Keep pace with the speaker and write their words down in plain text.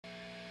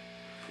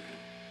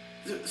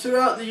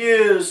Throughout the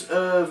years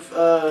of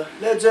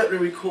Led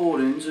Zeppelin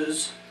recordings,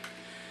 there's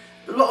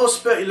a lot of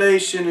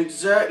speculation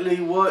exactly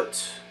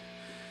what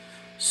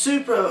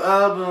Supro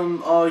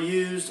album are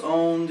used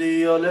on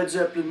the Led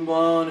Zeppelin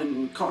 1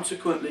 and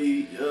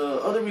consequently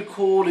other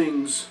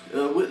recordings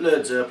with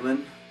Led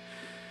Zeppelin.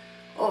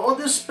 All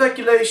this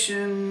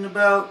speculation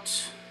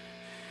about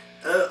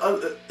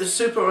a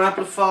Supro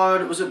amplifier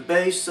that was a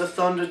bass, a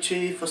Thunder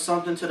Chief or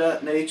something to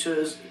that nature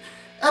is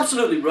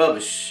absolutely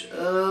rubbish.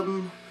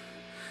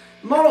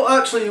 The model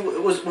actually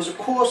was a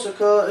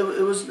Corsica.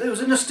 It was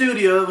in the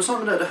studio. It was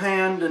something at the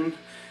hand, and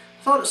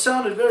I thought it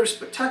sounded very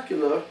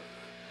spectacular.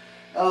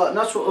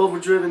 Natural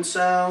overdriven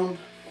sound.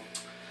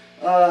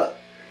 You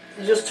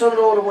just turn it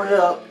all the way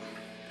up,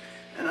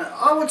 and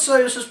I would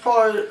say this is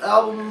probably an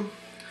album.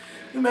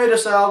 We made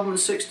this album in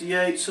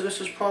 '68, so this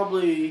is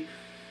probably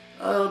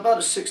about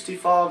a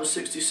 '65 or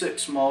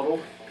 '66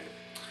 model.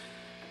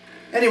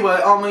 Anyway,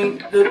 I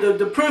mean,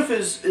 the proof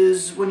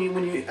is when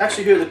you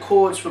actually hear the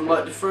chords from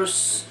like the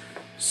first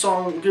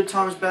song, Good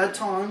Times, Bad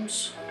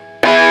Times.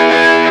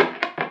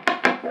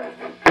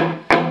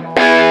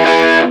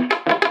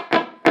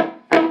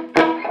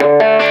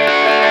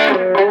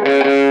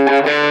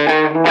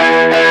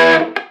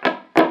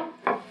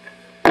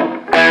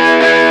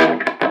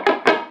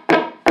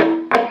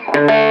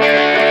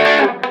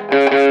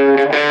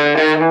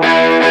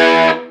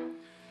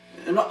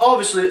 And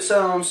obviously it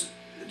sounds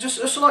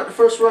just like the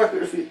first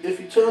record. If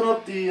you turn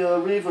up the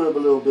reverb a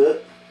little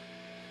bit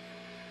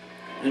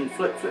and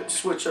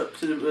switch up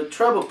to the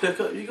treble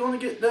pickup, you're going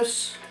to get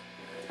this.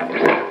 And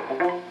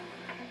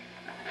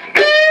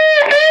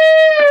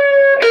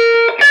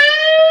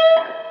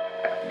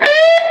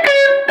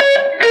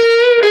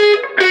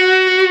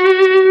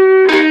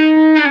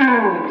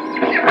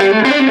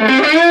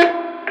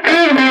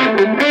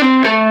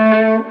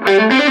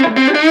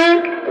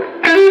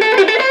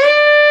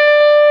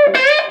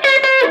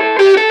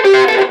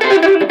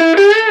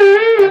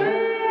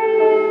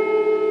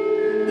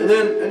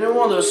then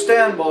one of those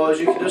stand bars,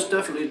 you can just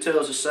definitely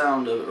tell the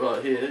sound of it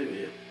right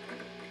here.